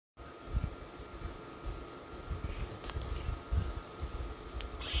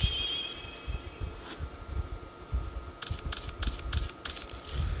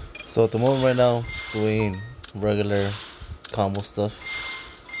So at the moment right now, doing regular combo stuff.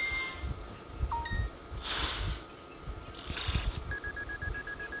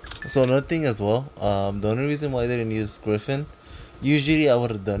 So another thing as well, the only reason why I didn't use Griffin, usually I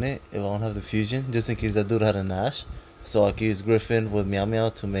would have done it if I don't have the fusion, just in case that dude had a Nash. So I could use Griffin with Meow Meow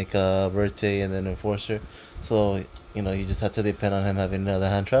to make a Verte and then Enforcer. So, you just have to depend on him having another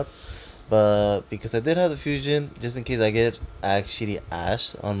hand trap. But because I did have the fusion, just in case I get actually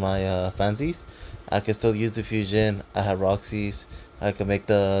Ash on my fancies, I can still use the fusion. I have Roxy's. I can make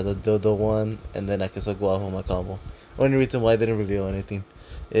the Dodo one, and then I can still go off on my combo. Only reason why I didn't reveal anything.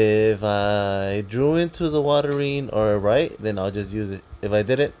 If I drew into the watering or right, then I'll just use it. If I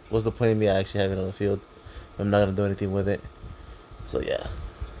didn't, what's the point of me actually having it on the field? I'm not gonna do anything with it. So yeah,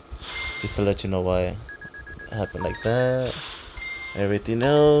 just to let you know why it happened like that. Everything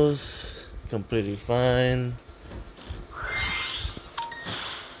else completely fine.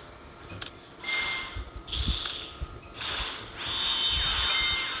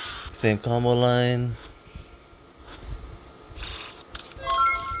 Same combo line.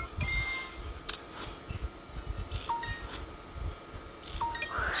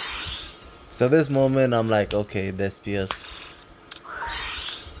 So this moment I'm like, okay, Despias.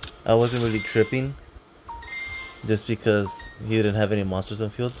 I wasn't really tripping just because he didn't have any monsters on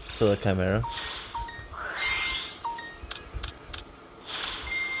field, so the Chimera.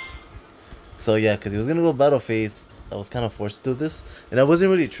 So yeah, because he was gonna go battle phase, I was kind of forced to do this, and I wasn't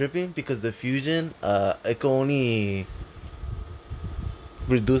really tripping because the fusion, it can only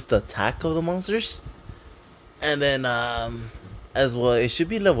reduce the attack of the monsters, and then as well, it should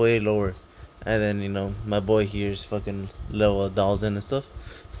be level 8 lower, and then my boy here is fucking level 1,000 and stuff,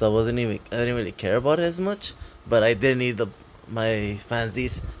 so I didn't really care about it as much, but I did need my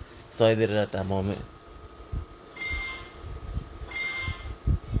fancies, so I did it at that moment.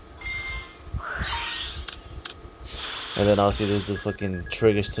 And then I'll see this do fucking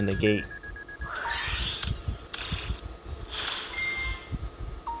triggers to negate.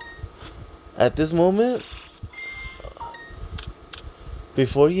 At this moment,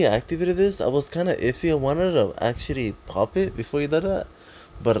 before he activated this, I was kind of iffy. I wanted to actually pop it before he did that,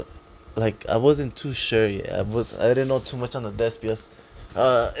 but like I wasn't too sure yet. I didn't know too much on the Despias,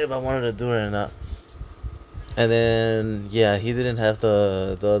 if I wanted to do it or not. And then yeah, he didn't have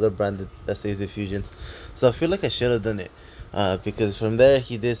the other branded SAZ fusions, so I feel like I should have done it, because from there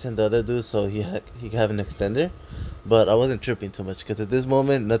he did send the other dude, so he could have an extender, but I wasn't tripping too much because at this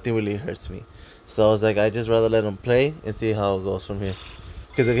moment nothing really hurts me, so I was like I just rather let him play and see how it goes from here,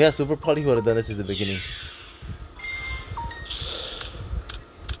 because if he had super poly he would have done this since the beginning,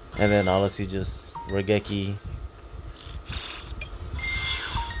 and then honestly just Regeki,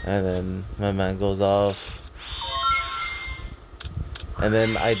 and then my man goes off. And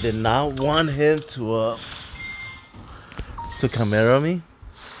then I did not want him to Chimera me.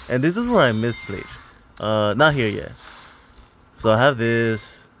 And this is where I misplayed. Not here yet. So I have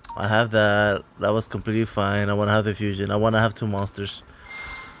this. I have that. That was completely fine. I want to have the fusion. I want to have two monsters.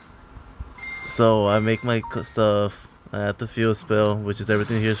 So I make my stuff. I have the field spell, which is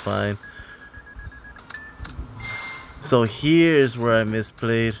everything here is fine. So here is where I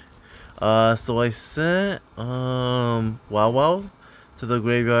misplayed. So I sent Wow Wow to the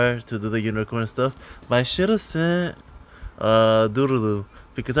graveyard to do the unicorn stuff, but I should have sent Doodaloo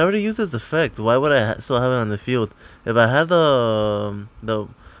because I already used this effect. Why would I still have it on the field? If I had the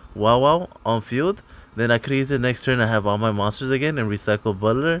Wow Wow on field, then I could use it next turn and have all my monsters again and recycle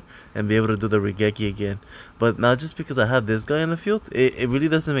Butler and be able to do the Regeki again. But now just because I have this guy in the field, it really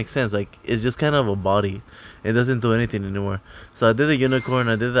doesn't make sense. Like, it's just kind of a body. It doesn't do anything anymore. So I did the Unicorn,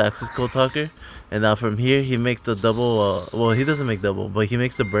 I did the Access Code Talker, and now from here he makes the double, well, he doesn't make double, but he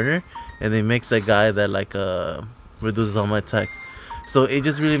makes the burner, and he makes that guy that like reduces all my attack. So it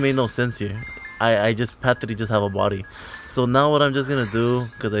just really made no sense here. I just practically just have a body. So now what I'm just gonna do,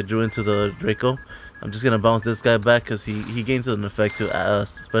 because I drew into the Draco, I'm just gonna bounce this guy back because he gains an effect to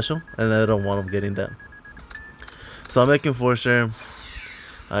special, and I don't want him getting that. So I'm making Forcer.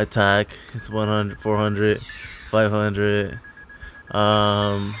 I attack. It's 100, 400, 500,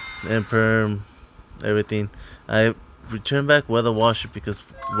 and perm, everything. I return back Weather Washer because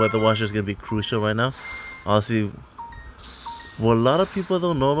Weather Washer is gonna be crucial right now. Honestly, what a lot of people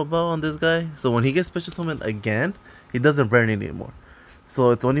don't know about on this guy. So when he gets special summoned again, he doesn't burn anymore.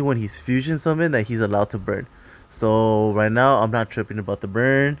 So it's only when he's fusion summoned that he's allowed to burn. So right now I'm not tripping about the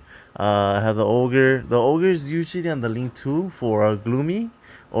burn. I have the ogre. The ogre is usually on the lean 2 for gloomy,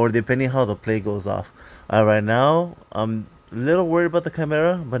 or depending how the play goes off. Right now I'm a little worried about the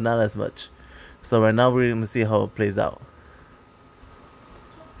Chimera, but not as much. So right now we're gonna see how it plays out.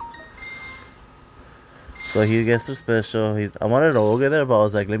 So he gets the special. I wanted to ogre there, but I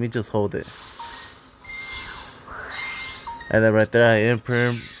was like, let me just hold it. And then right there, I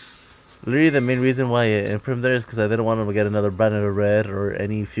imprint. Literally, the main reason why I imprint there is because I didn't want him to get another Banner of Red or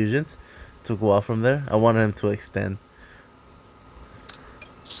any fusions to go off from there. I wanted him to extend.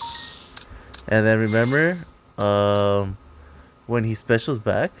 And then remember, when he specials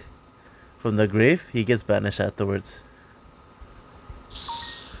back from the grave, he gets banished afterwards.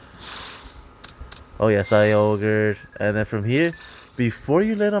 Oh yes, I ogred. And then from here, before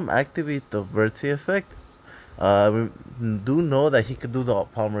you let him activate the Verti effect, do know that he could do the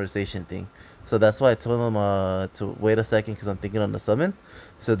polymerization thing. So that's why I told him to wait a second because I'm thinking on the summon.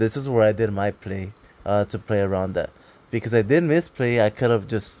 So this is where I did my play to play around that. Because I did misplay, I could have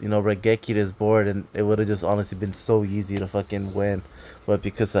just, Regeki'd his board and it would have just honestly been so easy to fucking win. But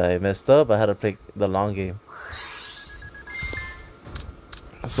because I messed up, I had to play the long game.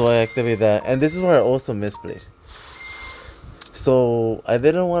 So I activate that. And this is where I also misplayed. So I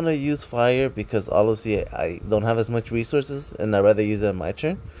didn't want to use fire because obviously I don't have as much resources and I'd rather use it on my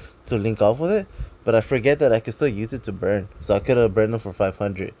turn to link off with it. But I forget that I could still use it to burn. So I could have burned them for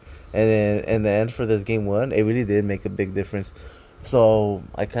 500. And then in the end for this game 1, it really did make a big difference. So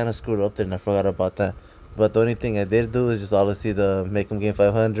I kind of screwed up there and I forgot about that. But the only thing I did do is just obviously to make them gain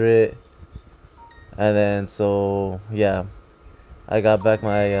 500. And then so yeah, I got back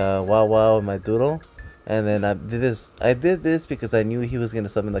my wow and my doodle. And then I did this because I knew he was going to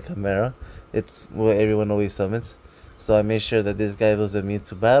summon the Chimera. It's what everyone always summons. So I made sure that this guy was immune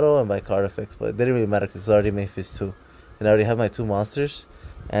to battle and by card effects. But it didn't really matter because I already made phase 2. And I already have my 2 monsters.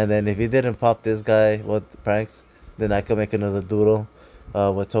 And then if he didn't pop this guy with pranks, then I could make another doodle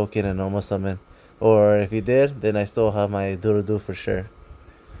with token and normal summon. Or if he did, then I still have my doodle for sure.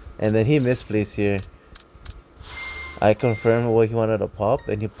 And then he misplaced here. I confirmed what he wanted to pop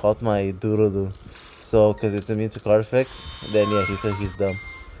and he popped my doodle. So, because it's immune to card effect, then yeah, he said he's dumb.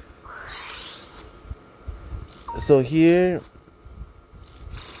 So here,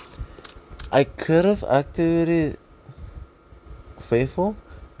 I could have activated Faithful,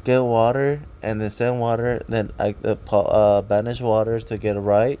 get water, and then send water, then I banish water to get it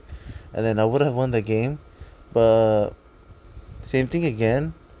right, and then I would have won the game. But same thing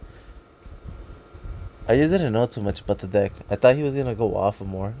again. I just didn't know too much about the deck. I thought he was gonna go off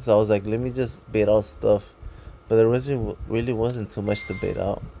more, so I was like, let me just bait out stuff. But there really wasn't too much to bait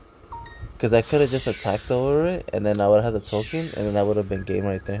out, cause I could have just attacked over it, and then I would have had the token, and then that would have been game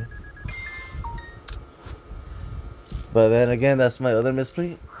right there. But then again, that's my other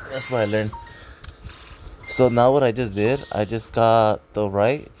misplay. That's what I learned. So now what I just did, I just got the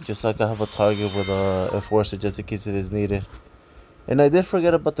right, just so I could have a target with a Enforcer just in case it is needed. And I did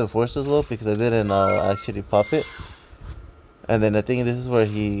forget about the Enforcer as well because I didn't actually pop it. And then I think this is where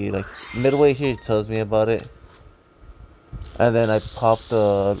he, like, midway here he tells me about it. And then I popped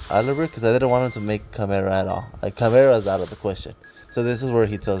the Oliver because I didn't want him to make Chimera at all. Like, Chimera is out of the question. So this is where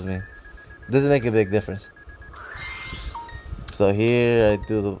he tells me. Doesn't make a big difference. So here I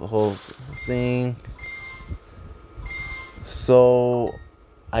do the whole thing. So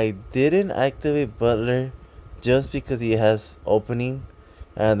I didn't activate Butler just because he has opening,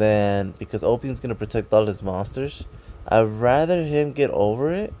 and then because opening is gonna protect all his monsters. I'd rather him get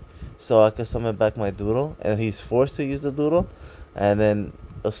over it so I can summon back my doodle, and he's forced to use the doodle. And then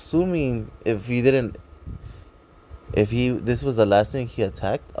assuming if this was the last thing he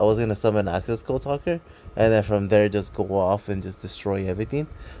attacked, I was gonna summon Access Code Talker, and then from there just go off and just destroy everything.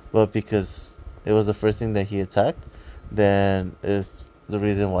 But because it was the first thing that he attacked, then it's the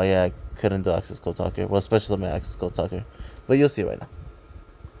reason why I couldn't do Access Code Talker. Well, especially my Access Code Talker. But you'll see right now.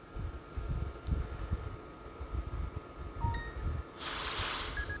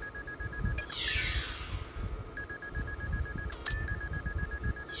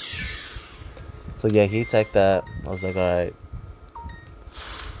 So yeah, he attacked that. I was like, alright.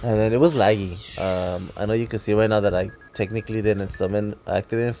 And then it was laggy. I know you can see right now that I technically didn't summon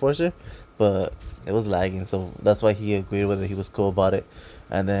Activate Enforcer, but it was lagging, so that's why he agreed with it. He was cool about it.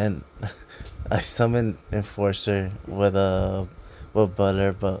 And then I summoned Enforcer with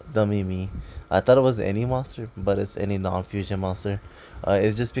Butler, but dummy me. I thought it was any monster, but it's any non-fusion monster.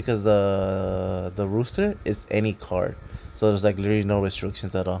 It's just because the Rooster is any card, so there's like literally no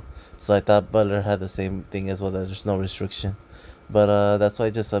restrictions at all. So I thought Butler had the same thing as well, that there's no restriction. But that's why I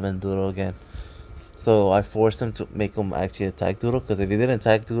just summoned Doodle again. So I forced him to make him actually attack Doodle, because if he didn't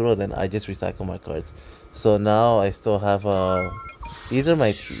attack Doodle, then I just recycle my cards. So now I still have these are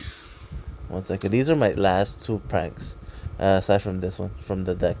my, one second, these are my last 2 pranks, aside from this one from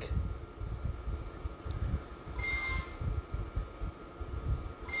the deck.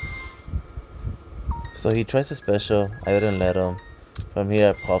 So he tries a special. I didn't let him. From here,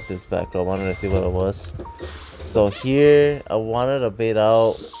 I popped his back row. I wanted to see what it was. So here, I wanted to bait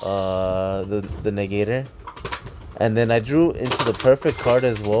out the negator. And then I drew into the perfect card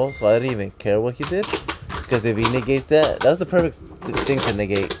as well. So I didn't even care what he did. Because if he negates that, that was the perfect thing to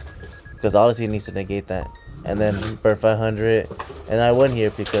negate. Because honestly, he needs to negate that. And then burn 500. And I went here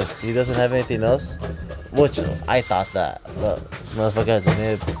because he doesn't have anything else. Which I thought that. But motherfucker has a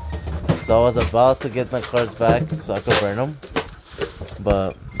nib. So I was about to get my cards back so I could burn them.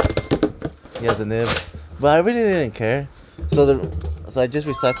 But he has a nib. But I really didn't care. So I just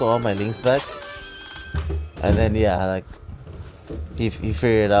recycled all my links back. And then yeah, like he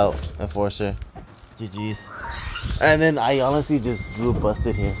figured it out. Enforcer. GG's. And then I honestly just drew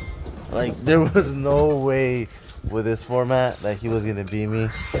busted here. Like there was no way with this format that he was gonna beat me.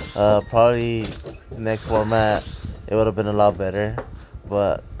 Probably next format it would have been a lot better.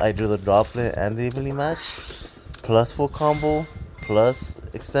 But I drew the droplet and the evenly match, plus full combo, plus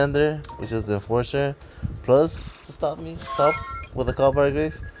extender, which is the enforcer, plus to stop with a call bar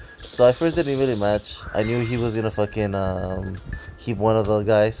grave. So I first didn't really match. I knew he was gonna fucking keep one of the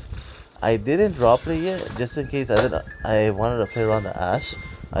guys. I didn't drop it yet, just in case I wanted to play around the ash.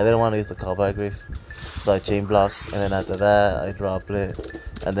 I didn't want to use the call bar grave. So I chain blocked, and then after that I dropped it,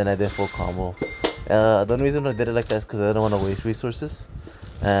 and then I did full combo. The only reason I did it like that is because I didn't want to waste resources,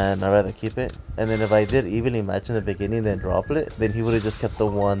 and I'd rather keep it. And then if I did evenly match in the beginning and drop it, then he would have just kept the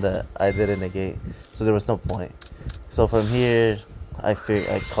one that I didn't negate. So there was no point. So from here, I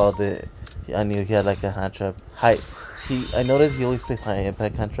called it. I knew he had like a hand trap. I noticed he always plays high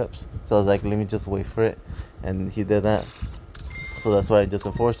impact hand traps. So I was like, let me just wait for it, and he did that. So that's why I just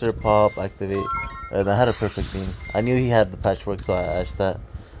enforcer, pop, activate, and I had a perfect beam. I knew he had the patchwork, so I asked that.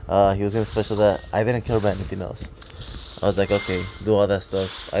 He was gonna special that. I didn't care about anything else. I was like, okay, do all that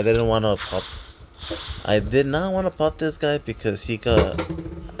stuff. I didn't want to pop. I did not want to pop this guy because he could.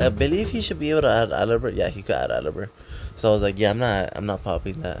 I believe he should be able to add Aliber. Yeah, he could add Aliber. So I was like, yeah, I'm not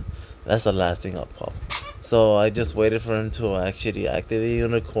popping that. That's the last thing I'll pop. So I just waited for him to actually activate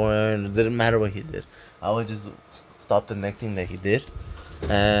Unicorn. It didn't matter what he did. I would just stop the next thing that he did.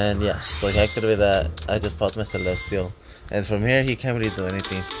 And yeah, so he activated that. I just popped my Celestial. And from here, he can't really do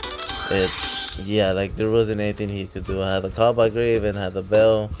anything. Yeah, like there wasn't anything he could do. I had the call by grave and had the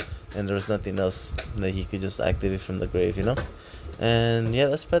bell. And there was nothing else that he could just activate from the grave, you know? And yeah,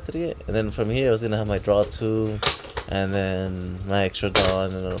 that's practically it. And then from here, I was going to have my draw 2. And then my extra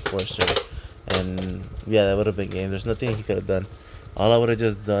dawn and an enforcer. And yeah, that would have been game. There's nothing he could have done. All I would have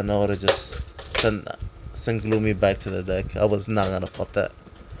just done, I would have just sent Gloomy back to the deck. I was not going to pop that.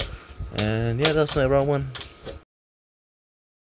 And yeah, that's my round 1.